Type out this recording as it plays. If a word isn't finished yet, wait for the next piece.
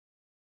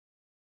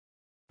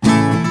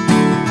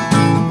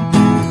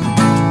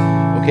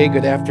Okay,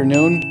 good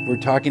afternoon. We're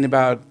talking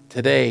about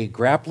today,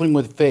 Grappling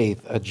with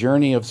Faith, a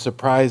Journey of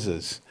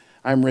Surprises.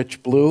 I'm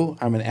Rich Blue.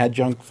 I'm an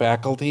adjunct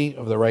faculty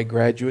of the Wright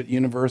Graduate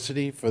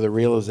University for the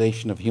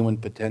Realization of Human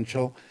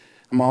Potential.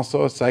 I'm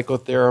also a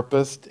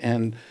psychotherapist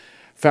and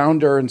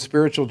founder and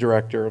spiritual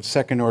director of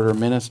Second Order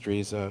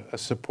Ministries, a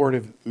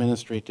supportive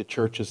ministry to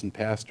churches and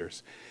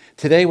pastors.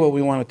 Today, what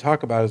we want to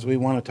talk about is we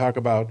want to talk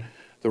about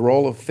the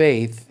role of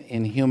faith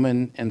in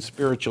human and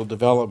spiritual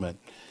development.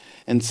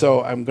 And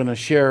so I'm going to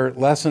share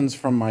lessons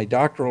from my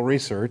doctoral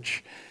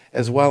research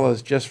as well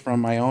as just from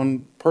my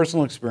own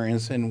personal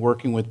experience in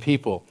working with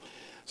people.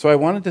 So I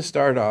wanted to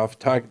start off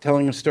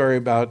telling a story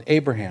about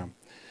Abraham.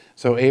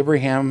 So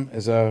Abraham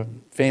is a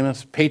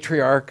famous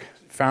patriarch,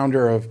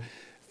 founder of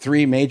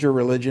three major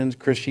religions,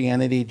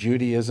 Christianity,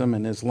 Judaism,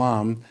 and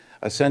Islam,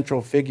 a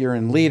central figure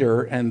and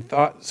leader, and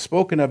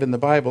spoken of in the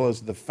Bible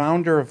as the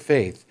founder of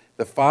faith,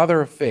 the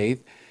father of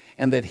faith,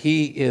 and that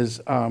he is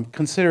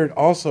considered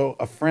also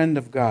a friend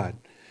of God.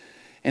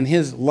 And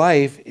his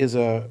life is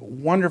a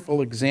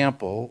wonderful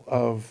example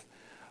of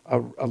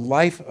a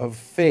life of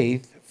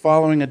faith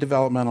following a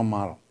developmental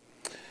model.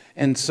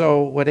 And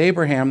so what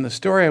Abraham, the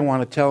story I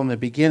want to tell in the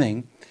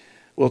beginning,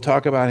 we'll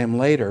talk about him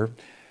later,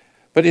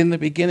 but in the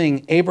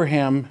beginning,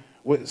 Abraham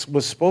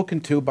was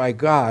spoken to by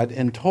God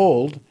and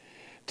told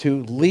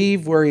to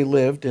leave where he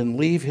lived and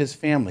leave his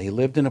family. He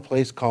lived in a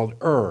place called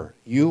Ur,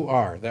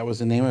 U-R. That was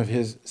the name of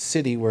his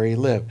city where he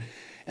lived.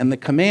 And the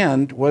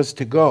command was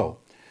to go.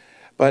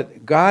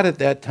 But God at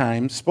that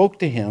time spoke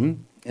to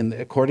him,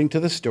 according to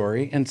the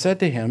story, and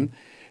said to him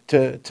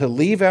to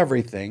leave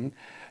everything,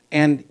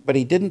 but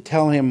he didn't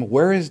tell him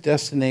where his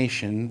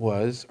destination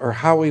was or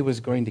how he was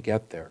going to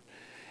get there.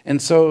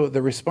 And so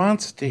the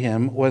response to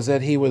him was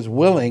that he was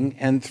willing,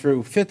 and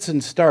through fits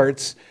and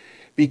starts,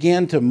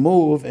 began to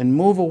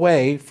move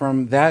away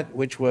from that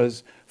which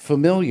was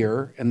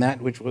familiar and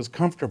that which was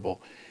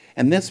comfortable.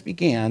 And this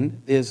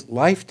began his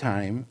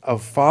lifetime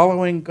of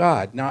following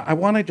God. Now, I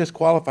want to just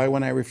qualify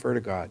when I refer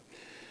to God.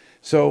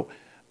 So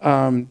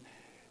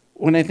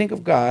when I think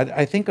of God,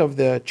 I think of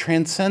the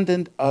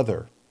transcendent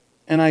other.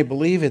 And I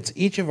believe it's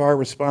each of our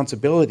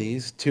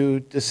responsibilities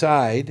to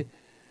decide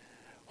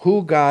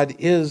who God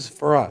is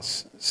for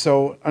us.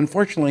 So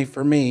unfortunately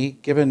for me,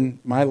 given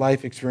my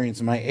life experience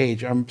and my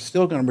age, I'm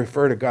still going to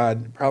refer to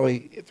God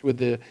probably with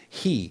the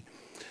he.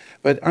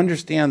 But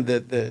understand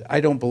that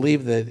I don't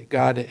believe that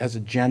God has a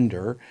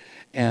gender,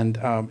 and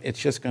it's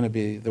just going to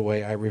be the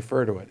way I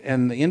refer to it.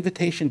 And the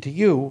invitation to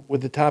you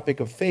with the topic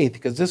of faith,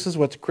 because this is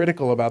what's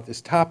critical about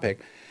this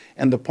topic,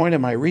 and the point of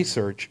my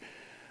research,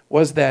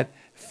 was that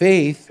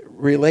faith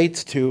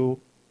relates to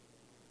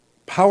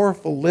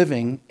powerful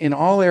living in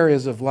all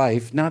areas of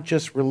life, not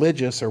just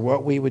religious or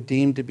what we would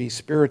deem to be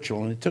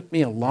spiritual. And it took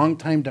me a long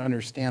time to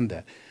understand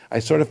that. I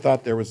sort of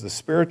thought there was the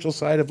spiritual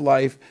side of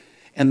life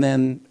and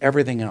then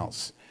everything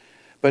else.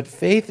 But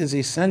faith is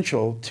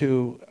essential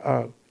to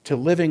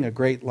living a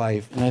great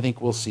life, and I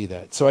think we'll see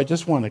that. So I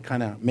just want to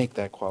kind of make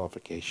that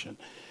qualification.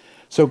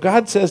 So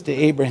God says to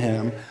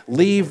Abraham,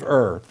 leave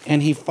Ur,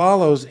 and he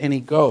follows and he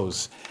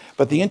goes.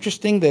 But the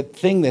interesting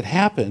thing that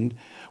happened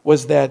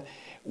was that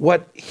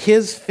what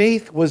his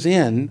faith was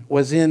in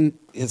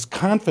his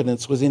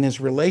confidence, was in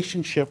his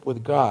relationship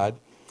with God,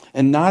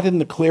 and not in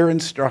the clear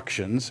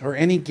instructions or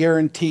any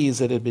guarantees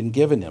that had been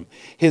given him.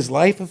 His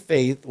life of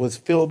faith was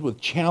filled with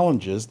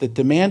challenges that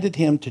demanded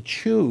him to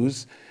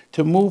choose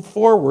to move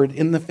forward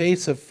in the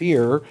face of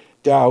fear,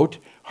 doubt,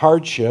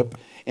 hardship,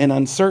 and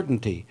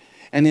uncertainty.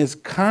 And his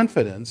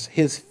confidence,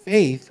 his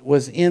faith,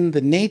 was in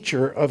the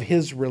nature of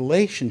his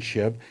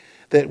relationship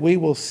that we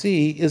will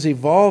see is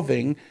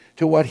evolving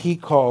to what he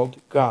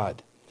called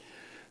God.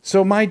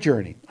 So my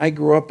journey, I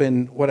grew up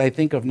in what I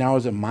think of now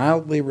as a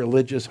mildly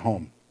religious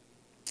home.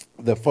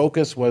 The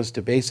focus was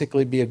to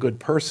basically be a good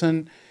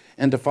person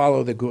and to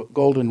follow the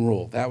golden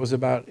rule. That was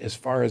about as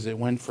far as it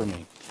went for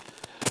me.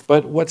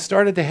 But what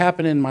started to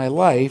happen in my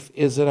life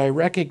is that I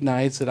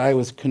recognized that I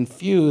was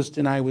confused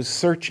and I was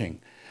searching.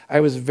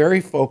 I was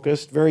very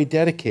focused, very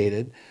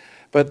dedicated,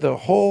 but the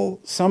whole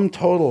sum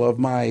total of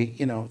my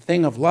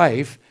thing of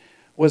life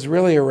was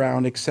really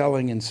around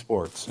excelling in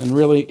sports. And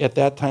really, at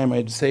that time,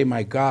 I'd say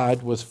my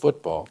God was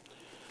football.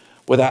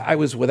 I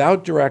was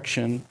without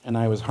direction, and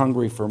I was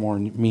hungry for more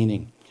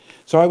meaning.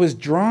 So I was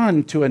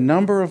drawn to a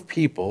number of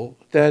people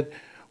that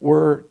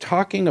were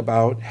talking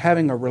about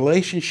having a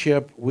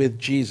relationship with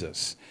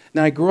Jesus.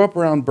 Now, I grew up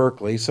around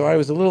Berkeley, so I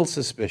was a little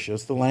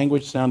suspicious. The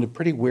language sounded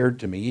pretty weird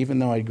to me, even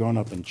though I'd grown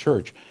up in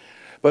church.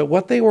 But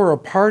what they were a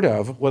part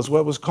of was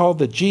what was called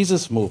the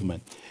Jesus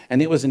movement.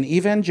 And it was an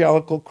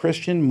evangelical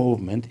Christian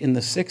movement in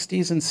the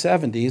 60s and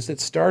 70s that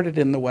started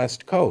in the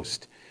West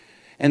Coast.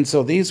 And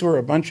so these were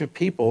a bunch of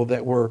people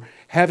that were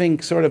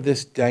having sort of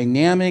this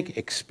dynamic,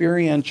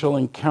 experiential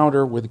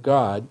encounter with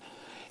God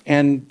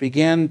and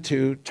began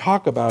to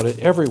talk about it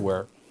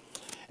everywhere.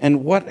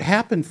 And what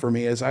happened for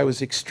me is I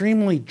was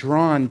extremely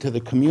drawn to the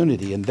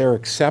community and their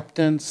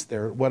acceptance,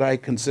 what I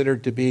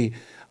considered to be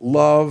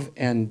love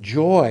and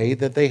joy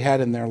that they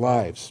had in their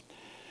lives.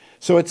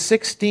 So at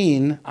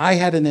 16, I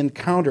had an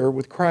encounter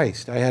with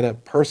Christ. I had a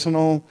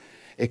personal,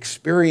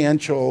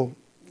 experiential,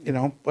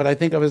 what I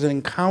think of as an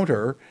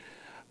encounter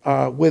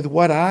with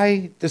what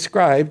I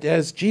described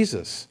as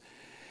Jesus.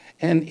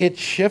 And it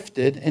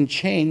shifted and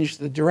changed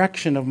the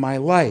direction of my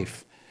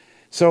life.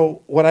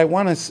 So what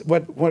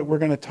we're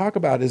going to talk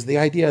about is the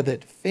idea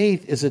that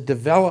faith is a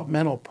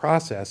developmental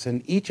process,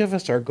 and each of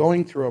us are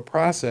going through a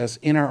process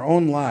in our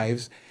own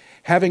lives,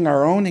 having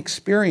our own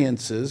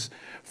experiences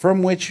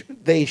from which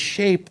they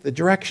shape the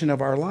direction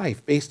of our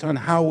life based on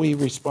how we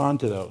respond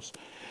to those.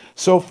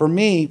 So for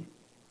me,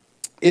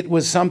 it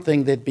was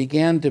something that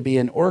began to be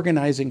an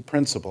organizing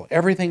principle.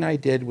 Everything I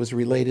did was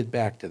related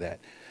back to that.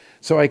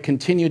 So I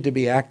continued to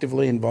be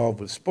actively involved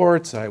with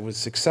sports. I was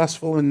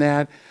successful in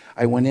that.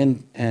 I went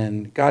in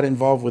and got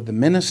involved with the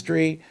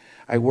ministry.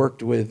 I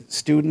worked with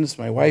students.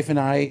 My wife and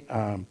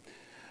I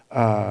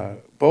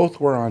both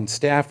were on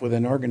staff with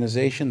an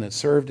organization that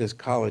served as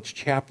college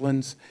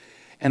chaplains.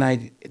 And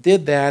I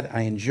did that.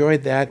 I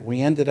enjoyed that.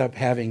 We ended up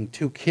having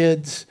 2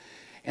 kids.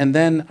 And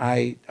then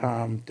I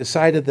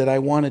decided that I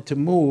wanted to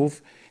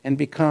move and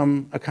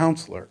become a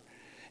counselor.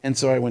 And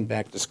so I went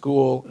back to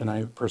school and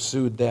I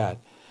pursued that.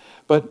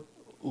 But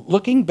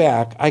looking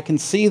back, I can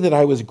see that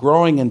I was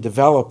growing and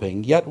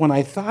developing, yet when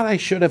I thought I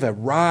should have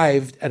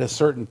arrived at a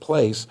certain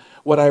place,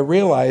 what I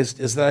realized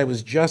is that I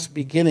was just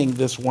beginning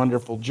this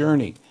wonderful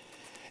journey.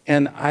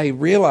 And I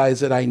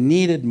realized that I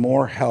needed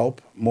more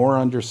help, more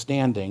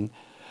understanding,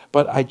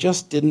 but I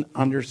just didn't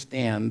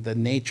understand the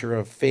nature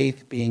of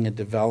faith being a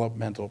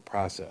developmental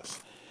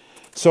process.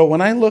 So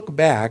when I look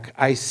back,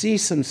 I see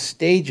some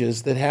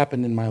stages that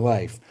happened in my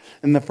life.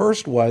 And the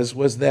first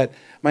was that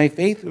my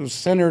faith was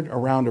centered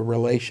around a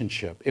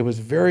relationship. It was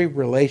very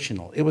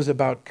relational. It was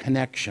about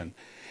connection.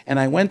 And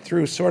I went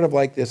through sort of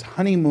like this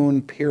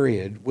honeymoon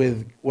period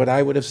with what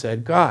I would have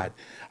said God.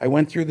 I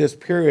went through this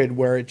period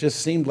where it just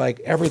seemed like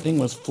everything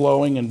was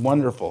flowing and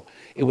wonderful.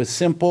 It was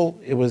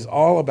simple. It was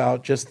all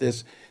about just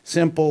this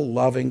simple,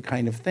 loving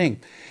kind of thing.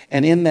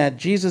 And in that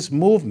Jesus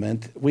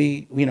movement,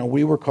 we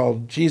were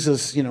called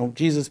Jesus,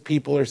 Jesus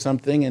people or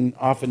something, and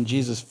often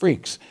Jesus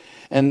freaks.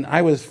 And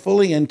I was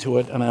fully into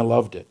it, and I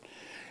loved it.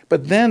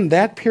 But then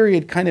that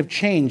period kind of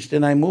changed,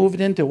 and I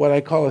moved into what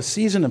I call a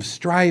season of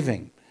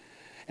striving.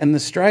 And the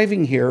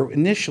striving here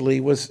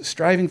initially was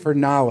striving for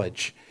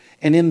knowledge.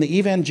 And in the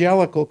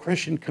evangelical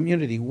Christian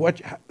community,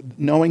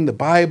 knowing the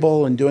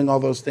Bible and doing all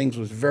those things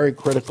was very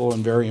critical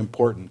and very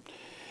important.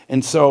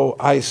 And so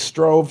I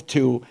strove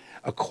to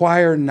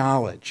acquire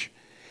knowledge.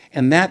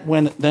 And that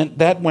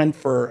went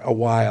for a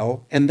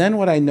while. And then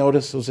what I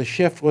noticed was a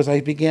shift was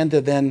I began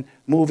to then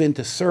move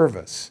into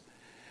service.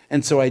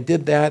 And so I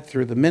did that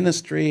through the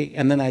ministry,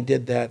 and then I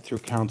did that through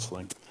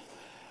counseling.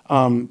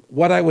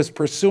 What I was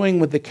pursuing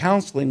with the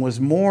counseling was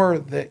more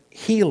the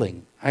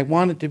healing. I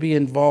wanted to be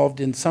involved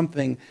in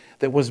something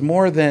that was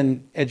more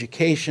than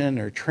education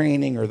or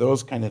training or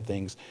those kind of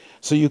things.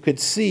 So you could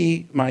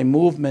see my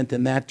movement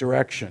in that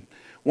direction.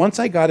 Once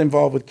I got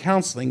involved with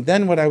counseling,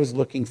 then what I was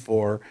looking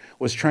for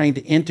was trying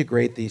to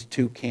integrate these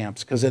 2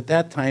 camps, because at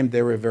that time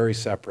they were very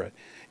separate.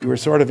 You were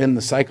sort of in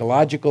the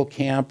psychological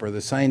camp or the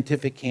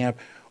scientific camp,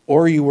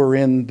 or you were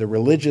in the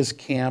religious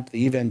camp,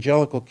 the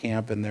evangelical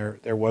camp, and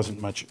there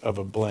wasn't much of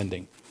a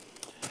blending.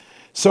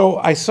 So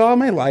I saw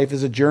my life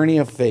as a journey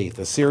of faith,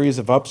 a series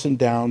of ups and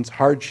downs,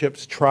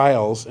 hardships,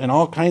 trials, and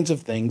all kinds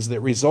of things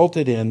that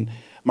resulted in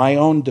my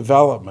own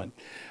development.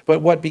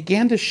 But what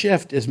began to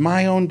shift is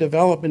my own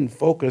development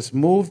focus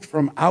moved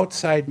from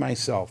outside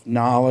myself,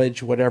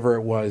 knowledge, whatever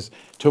it was,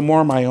 to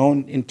more my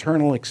own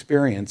internal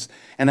experience.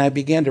 And I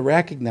began to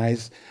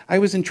recognize I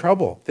was in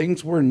trouble.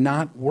 Things were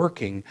not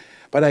working,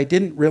 but I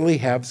didn't really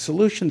have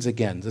solutions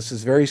again. This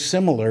is very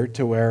similar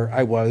to where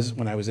I was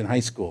when I was in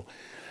high school.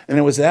 And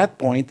it was at that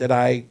point that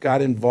I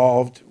got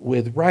involved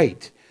with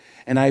Wright.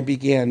 And I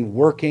began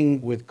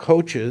working with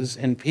coaches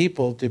and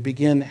people to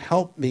begin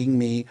helping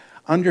me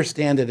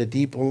understand at a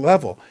deeper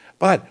level.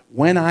 But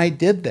when I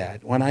did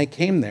that, when I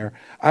came there,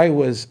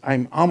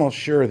 I'm almost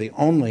sure the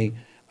only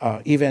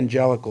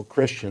evangelical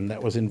Christian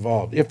that was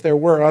involved. If there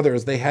were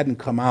others, they hadn't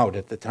come out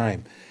at the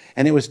time.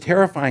 And it was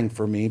terrifying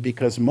for me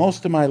because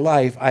most of my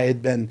life I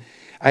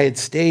had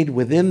stayed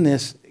within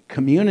this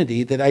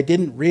community that I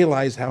didn't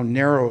realize how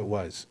narrow it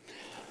was.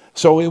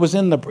 So it was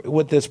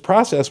with this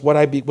process, what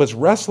I was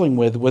wrestling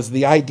with was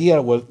the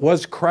idea,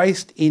 was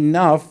Christ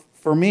enough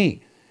for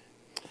me?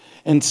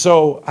 And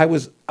so I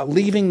was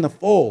leaving the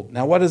fold.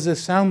 Now, what does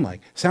this sound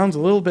like? Sounds a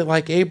little bit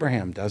like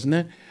Abraham, doesn't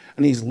it?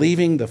 And he's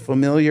leaving the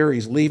familiar,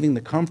 he's leaving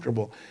the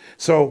comfortable.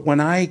 So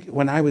when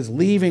I was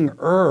leaving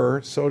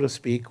so to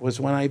speak, was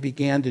when I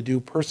began to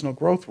do personal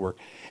growth work.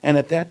 And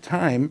at that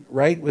time,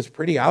 Wright was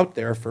pretty out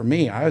there for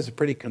me. I was a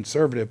pretty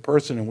conservative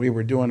person, and we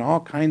were doing all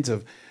kinds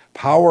of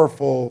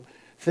powerful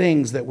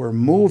things that were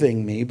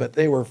moving me, but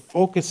they were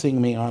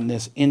focusing me on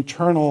this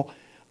internal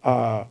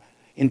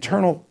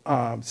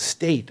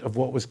state of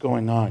what was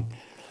going on.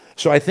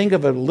 So I think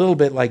of it a little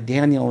bit like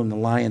Daniel in the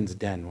lion's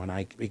den when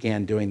I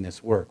began doing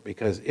this work,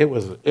 because it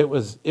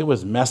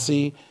was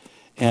messy,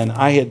 And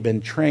I had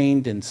been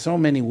trained in so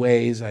many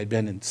ways. I'd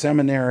been in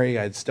seminary,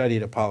 I'd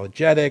studied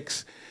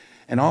apologetics,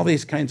 and all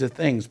these kinds of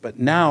things. But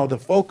now the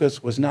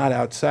focus was not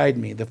outside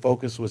me, the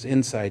focus was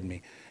inside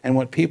me. And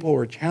what people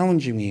were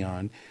challenging me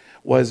on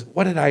was,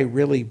 what did I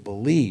really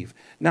believe?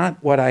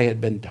 Not what I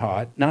had been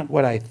taught, not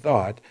what I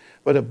thought,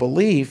 but a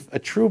belief, a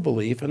true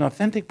belief, an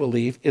authentic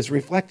belief is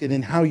reflected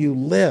in how you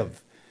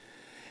live.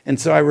 And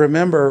so I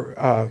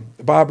remember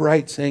Bob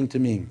Wright saying to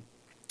me,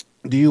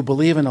 do you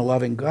believe in a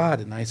loving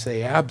God? And I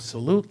say,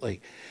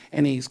 absolutely.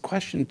 And his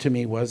question to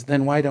me was,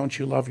 then why don't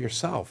you love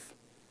yourself?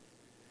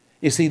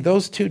 You see,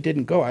 those two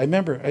didn't go.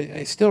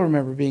 I still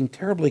remember being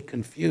terribly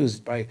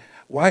confused by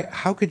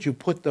how could you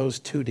put those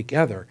two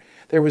together?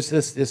 There was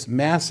this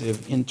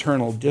massive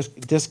internal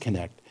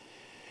disconnect.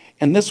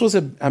 And this was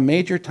a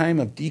major time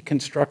of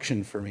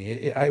deconstruction for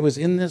me. I was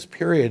in this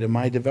period of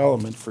my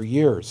development for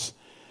years.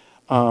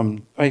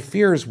 My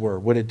fears were,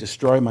 would it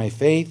destroy my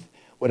faith?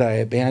 Would I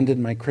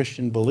abandon my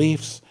Christian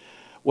beliefs?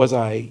 Was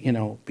I,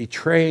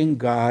 betraying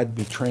God,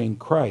 betraying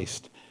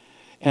Christ?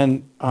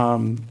 And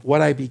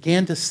what I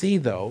began to see,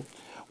 though,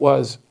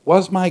 was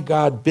my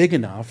God big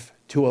enough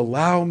to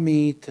allow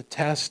me to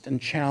test and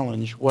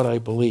challenge what I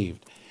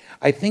believed?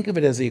 I think of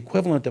it as the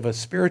equivalent of a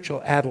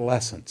spiritual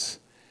adolescence.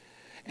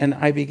 And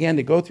I began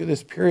to go through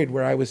this period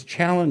where I was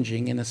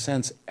challenging, in a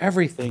sense,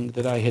 everything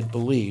that I had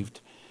believed.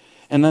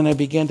 And then I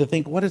began to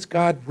think, what is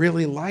God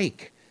really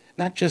like?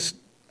 Not just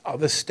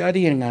the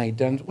studying I had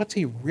done, what's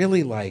he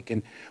really like?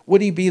 And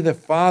would he be the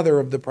father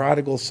of the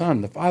prodigal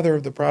son? The father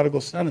of the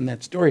prodigal son in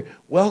that story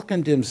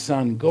welcomed his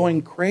son,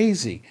 going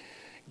crazy,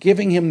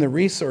 giving him the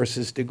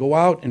resources to go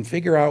out and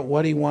figure out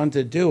what he wanted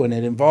to do. And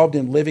it involved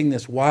him living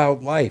this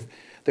wild life.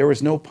 There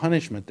was no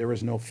punishment. There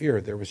was no fear.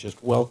 There was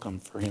just welcome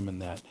for him in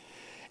that.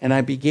 And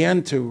I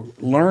began to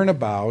learn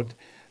about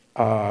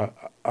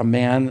a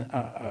man,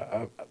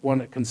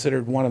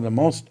 considered one of the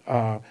most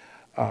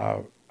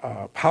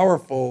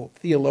powerful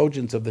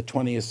theologians of the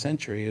 20th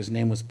century. His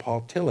name was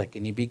Paul Tillich,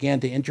 and he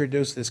began to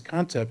introduce this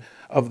concept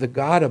of the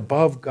God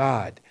above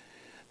God.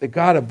 The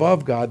God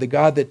above God, the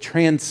God that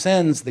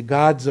transcends the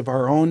gods of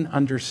our own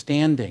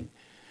understanding.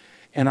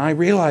 And I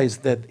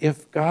realized that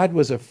if God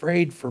was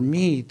afraid for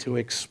me to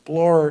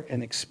explore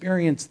and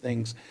experience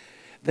things,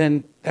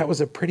 then that was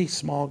a pretty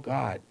small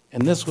God.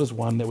 And this was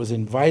one that was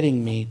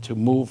inviting me to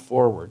move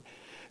forward.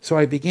 So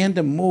I began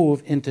to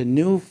move into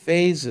new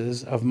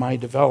phases of my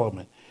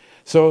development.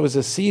 So it was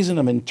a season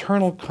of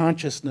internal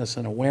consciousness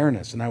and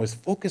awareness, and I was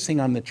focusing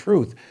on the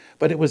truth,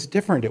 but it was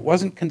different. It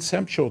wasn't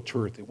conceptual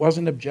truth. It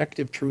wasn't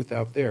objective truth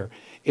out there.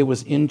 It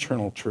was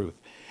internal truth.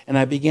 And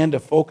I began to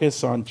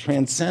focus on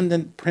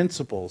transcendent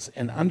principles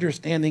and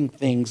understanding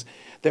things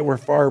that were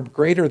far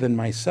greater than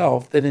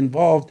myself, that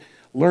involved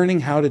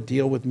learning how to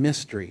deal with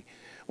mystery.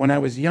 When I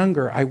was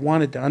younger, I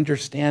wanted to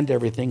understand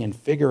everything and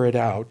figure it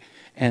out,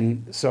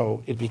 and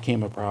so it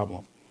became a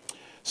problem.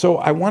 So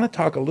I want to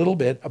talk a little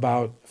bit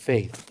about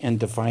faith and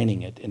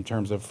defining it in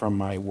terms of from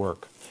my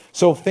work.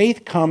 So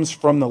faith comes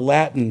from the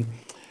Latin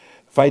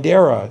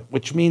fidere,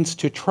 which means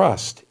to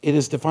trust. It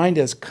is defined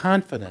as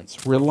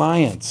confidence,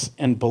 reliance,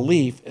 and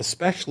belief,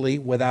 especially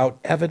without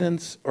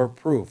evidence or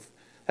proof.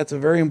 That's a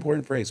very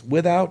important phrase,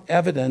 without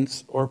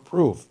evidence or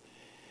proof.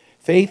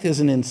 Faith is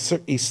an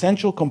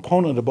essential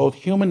component of both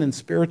human and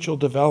spiritual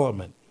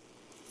development.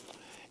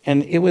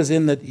 And it was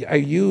in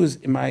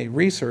my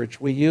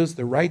research, we used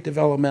the Wright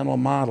developmental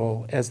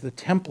model as the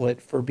template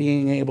for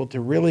being able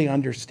to really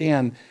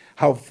understand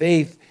how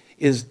faith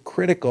is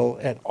critical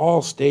at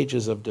all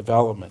stages of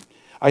development.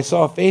 I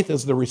saw faith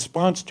as the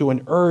response to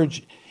an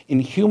urge in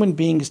human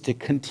beings to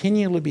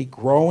continually be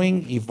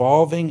growing,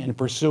 evolving, and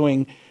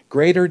pursuing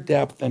greater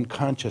depth and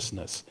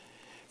consciousness.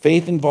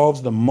 Faith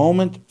involves the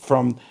movement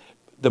from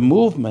the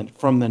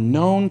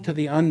known to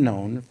the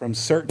unknown, from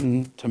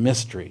certain to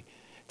mystery.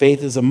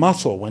 Faith is a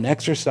muscle. When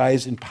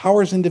exercised,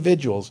 empowers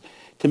individuals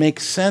to make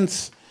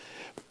sense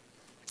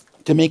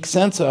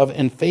of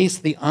and face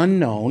the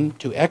unknown,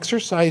 to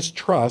exercise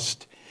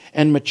trust,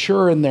 and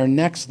mature in their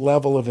next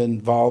level of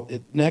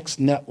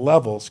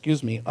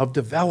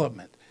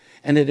development.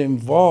 And it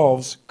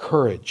involves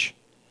courage.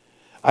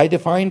 I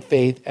define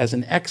faith as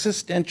an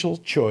existential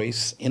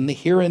choice in the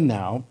here and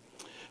now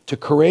to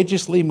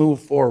courageously move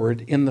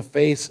forward in the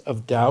face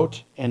of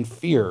doubt and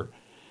fear,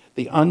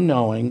 the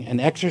unknowing,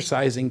 and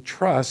exercising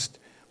trust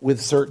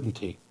with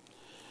certainty.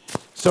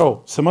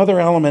 So, some other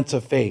elements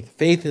of faith.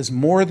 Faith is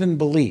more than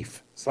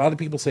belief. So a lot of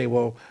people say,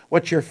 well,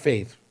 what's your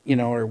faith?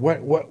 Or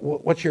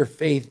what's your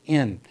faith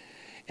in?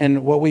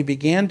 And what we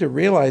began to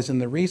realize in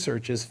the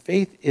research is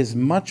faith is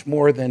much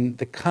more than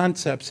the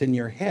concepts in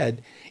your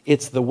head.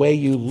 It's the way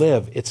you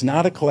live. It's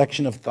not a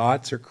collection of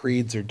thoughts or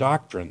creeds or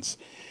doctrines.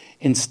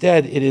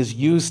 Instead, it is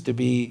used to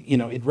be,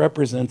 it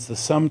represents the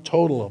sum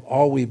total of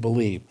all we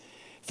believe.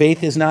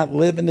 Faith is not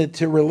limited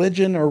to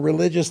religion or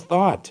religious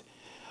thought.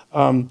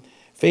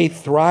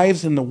 Faith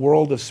thrives in the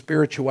world of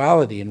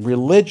spirituality. And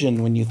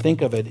religion, when you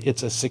think of it,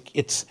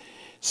 it's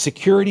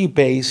security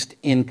based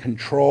in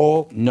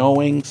control,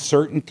 knowing,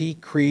 certainty,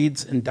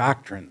 creeds, and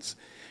doctrines.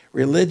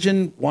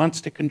 Religion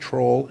wants to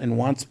control and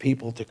wants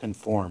people to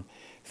conform.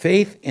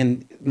 Faith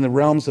in the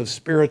realms of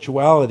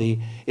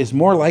spirituality is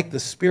more like the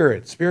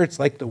Spirit. Spirit's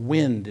like the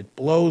wind. It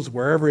blows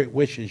wherever it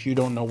wishes. You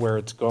don't know where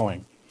it's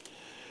going.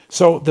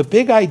 So the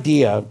big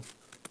idea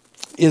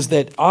is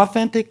that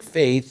authentic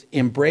faith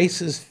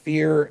embraces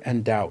fear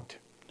and doubt.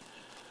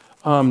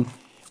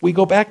 We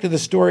go back to the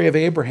story of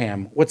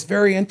Abraham. What's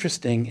very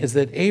interesting is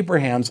that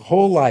Abraham's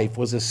whole life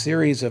was a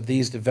series of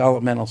these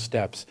developmental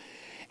steps.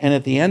 And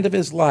at the end of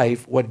his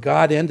life, what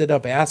God ended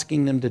up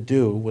asking them to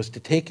do was to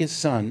take his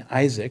son,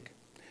 Isaac,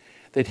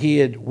 that he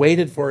had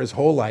waited for his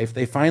whole life.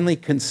 They finally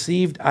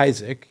conceived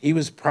Isaac. He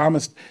was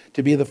promised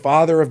to be the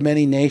father of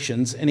many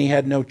nations, and he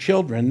had no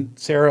children.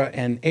 Sarah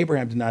and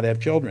Abraham did not have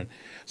children.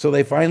 So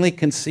they finally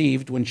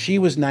conceived when she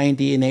was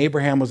 90 and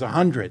Abraham was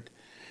 100.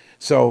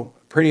 So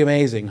pretty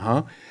amazing,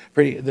 huh?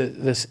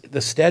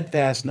 The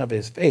steadfastness of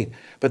his faith.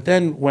 But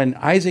then when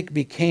Isaac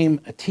became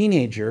a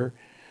teenager,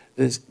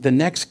 the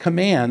next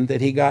command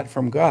that he got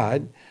from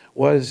God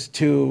was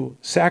to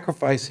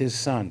sacrifice his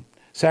son,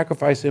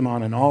 sacrifice him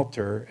on an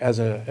altar as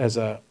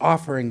a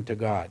offering to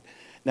God.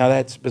 Now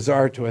that's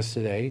bizarre to us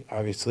today,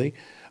 obviously.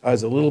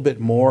 There's a little bit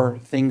more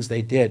things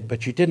they did,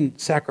 but you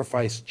didn't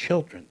sacrifice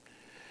children.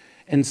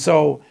 And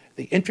so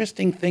the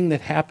interesting thing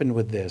that happened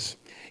with this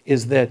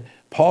is that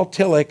Paul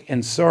Tillich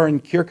and Soren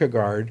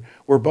Kierkegaard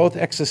were both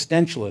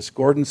existentialists.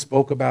 Gordon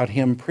spoke about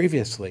him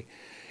previously.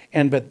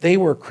 But they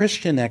were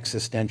Christian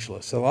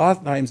existentialists. A lot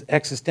of times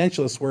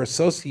existentialists were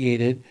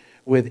associated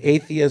with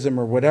atheism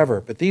or whatever,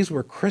 but these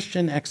were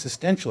Christian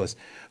existentialists,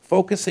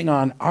 focusing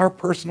on our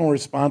personal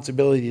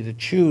responsibility to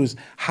choose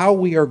how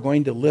we are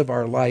going to live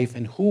our life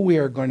and who we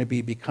are going to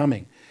be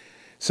becoming.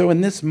 So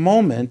in this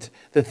moment,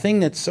 the thing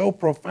that's so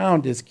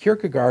profound is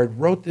Kierkegaard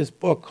wrote this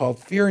book called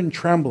Fear and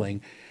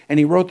Trembling, and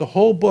he wrote the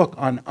whole book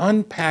on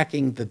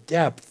unpacking the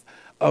depth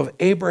of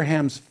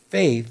Abraham's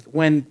faith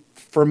when,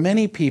 for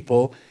many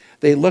people,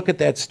 they look at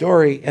that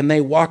story and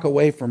they walk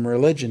away from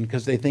religion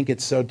because they think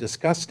it's so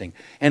disgusting.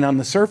 And on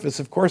the surface,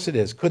 of course it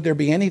is. Could there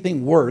be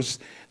anything worse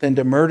than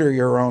to murder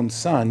your own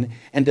son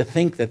and to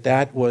think that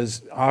that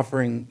was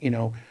offering,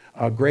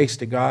 grace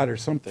to God or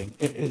something?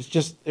 It's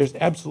just, there's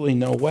absolutely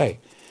no way.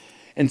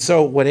 And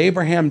so what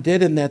Abraham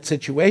did in that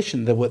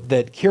situation,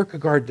 that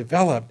Kierkegaard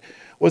developed,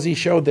 was he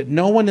showed that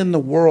no one in the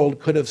world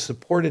could have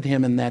supported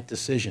him in that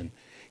decision.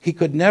 He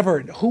could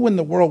never, who in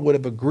the world would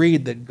have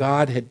agreed that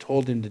God had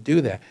told him to do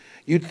that?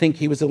 You'd think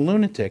he was a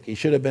lunatic. He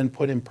should have been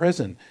put in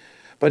prison.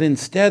 But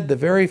instead, the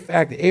very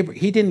fact that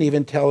he didn't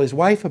even tell his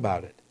wife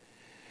about it.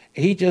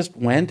 He just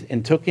went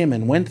and took him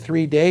and went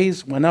 3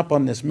 days, went up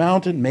on this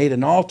mountain, made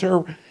an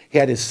altar. He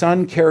had his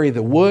son carry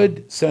the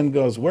wood. Son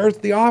goes, "Where's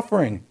the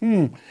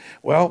offering?"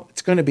 Well,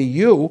 it's going to be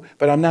you,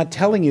 but I'm not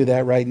telling you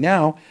that right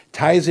now.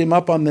 Ties him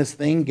up on this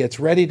thing, gets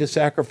ready to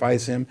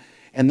sacrifice him,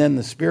 and then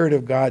the Spirit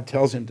of God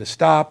tells him to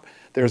stop.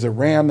 There's a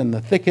ram in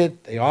the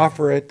thicket. They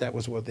offer it. That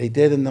was what they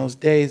did in those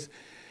days.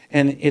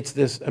 And it's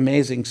this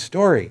amazing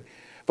story.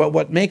 But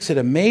what makes it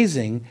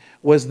amazing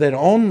was that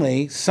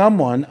only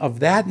someone of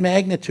that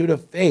magnitude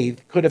of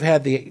faith could have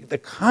had the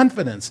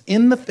confidence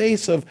in the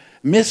face of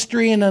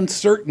mystery and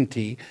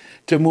uncertainty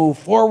to move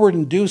forward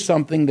and do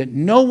something that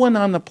no one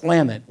on the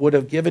planet would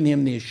have given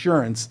him the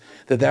assurance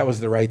that that was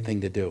the right thing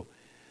to do.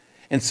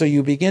 And so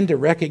you begin to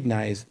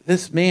recognize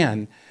this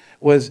man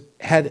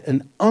had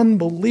an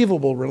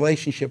unbelievable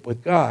relationship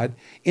with God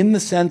in the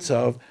sense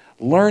of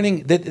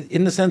learning, that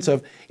in the sense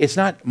of it's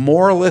not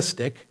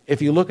moralistic.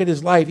 If you look at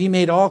his life, he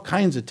made all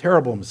kinds of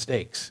terrible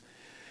mistakes.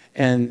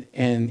 And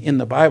in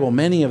the Bible,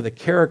 many of the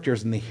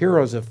characters and the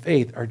heroes of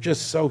faith are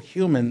just so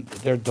human,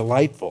 they're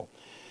delightful.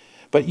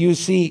 But you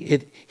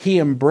see, he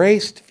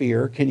embraced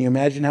fear. Can you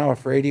imagine how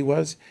afraid he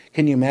was?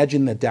 Can you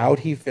imagine the doubt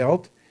he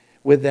felt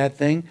with that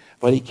thing?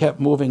 But he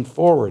kept moving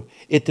forward.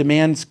 It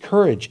demands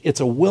courage. It's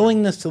a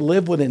willingness to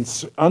live with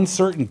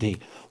uncertainty.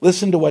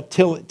 Listen to what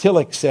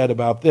Tillich said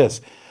about this.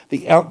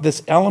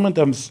 This element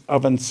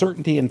of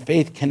uncertainty in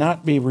faith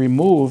cannot be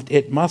removed.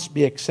 It must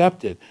be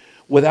accepted.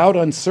 Without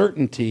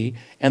uncertainty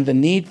and the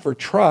need for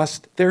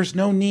trust, there's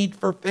no need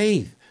for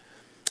faith.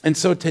 And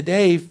so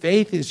today,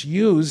 faith is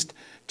used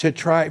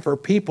for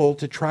people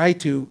to try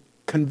to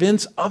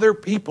convince other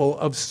people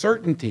of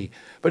certainty.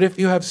 But if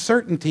you have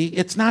certainty,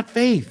 it's not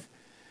faith.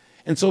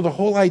 And so the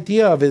whole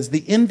idea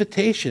the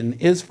invitation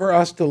is for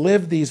us to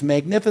live these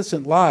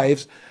magnificent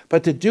lives,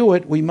 but to do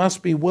it, we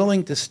must be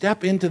willing to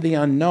step into the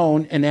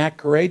unknown and act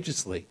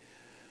courageously.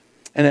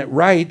 And at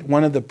Wright,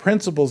 one of the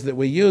principles that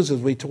we use,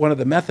 one of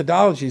the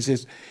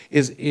methodologies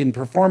is in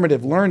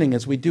performative learning,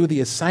 is we do the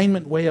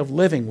assignment way of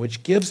living,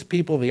 which gives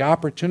people the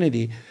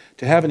opportunity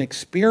to have an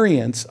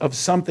experience of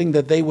something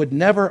that they would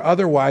never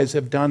otherwise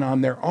have done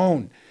on their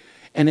own.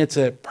 And it's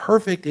a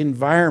perfect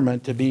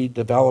environment to be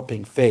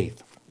developing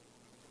faith.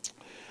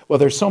 Well,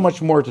 there's so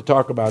much more to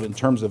talk about in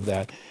terms of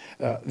that.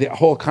 The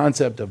whole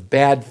concept of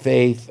bad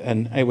faith,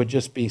 and it would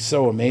just be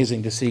so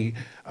amazing to see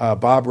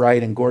Bob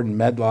Wright and Gordon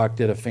Medlock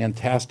did a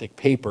fantastic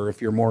paper. If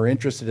you're more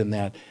interested in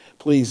that,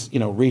 please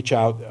reach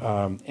out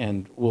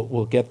and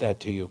we'll get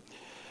that to you.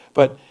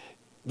 But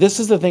This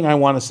is the thing I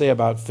want to say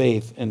about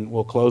faith, and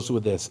we'll close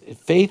with this.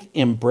 Faith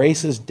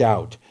embraces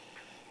doubt.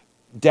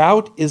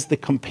 Doubt is the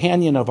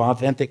companion of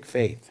authentic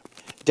faith.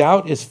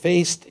 Doubt is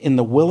faced in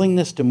the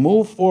willingness to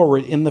move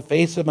forward in the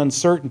face of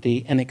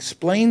uncertainty and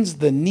explains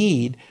the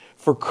need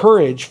for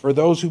courage for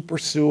those who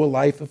pursue a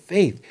life of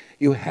faith.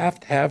 You have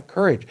to have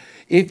courage.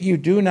 If you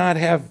do not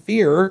have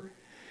fear,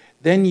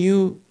 then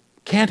you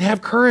can't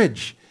have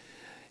courage.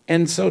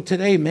 And so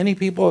today, many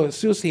people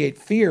associate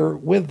fear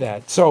with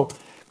that. So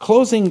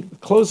closing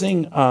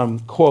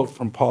quote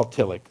from Paul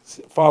Tillich.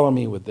 Follow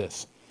me with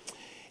this.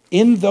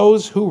 In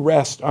those who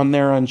rest on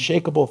their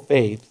unshakable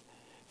faith,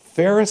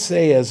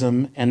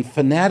 Pharisaism and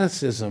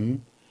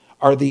fanaticism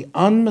are the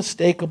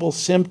unmistakable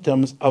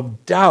symptoms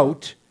of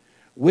doubt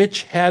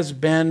which has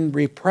been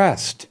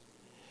repressed.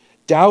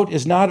 Doubt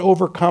is not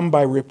overcome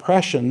by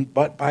repression,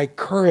 but by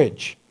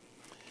courage.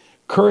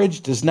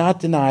 Courage does not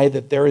deny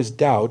that there is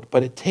doubt,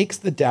 but it takes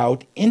the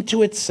doubt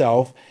into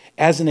itself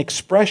as an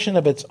expression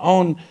of its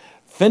own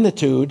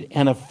finitude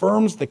and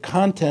affirms the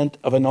content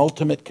of an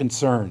ultimate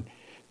concern.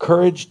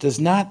 Courage does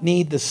not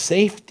need the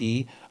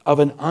safety of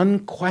an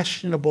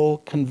unquestionable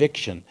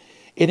conviction.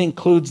 It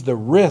includes the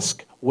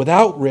risk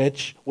without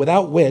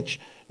which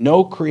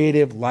no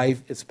creative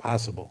life is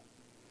possible.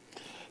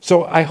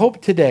 So I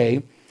hope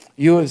today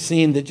you have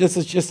seen that this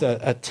is just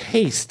a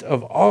taste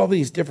of all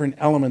these different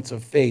elements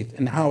of faith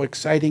and how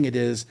exciting it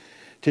is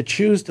to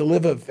choose to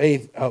live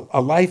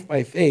a life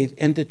by faith,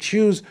 and to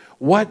choose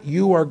what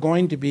you are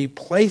going to be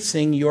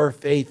placing your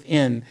faith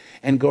in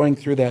and going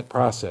through that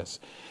process.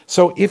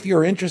 So if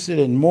you're interested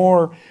in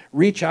more,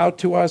 reach out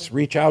to us,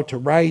 reach out to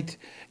Wright.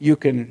 You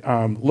can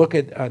look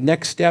at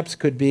next steps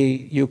could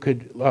be you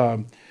could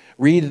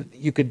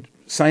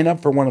sign up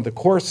for one of the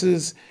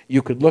courses.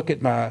 You could look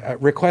at my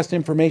request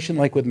information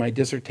like with my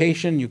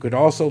dissertation. You could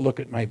also look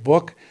at my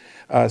book,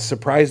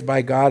 Surprised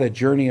by God, A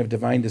Journey of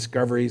Divine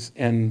Discoveries,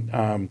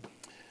 and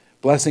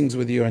blessings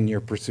with you in your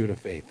pursuit of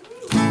faith.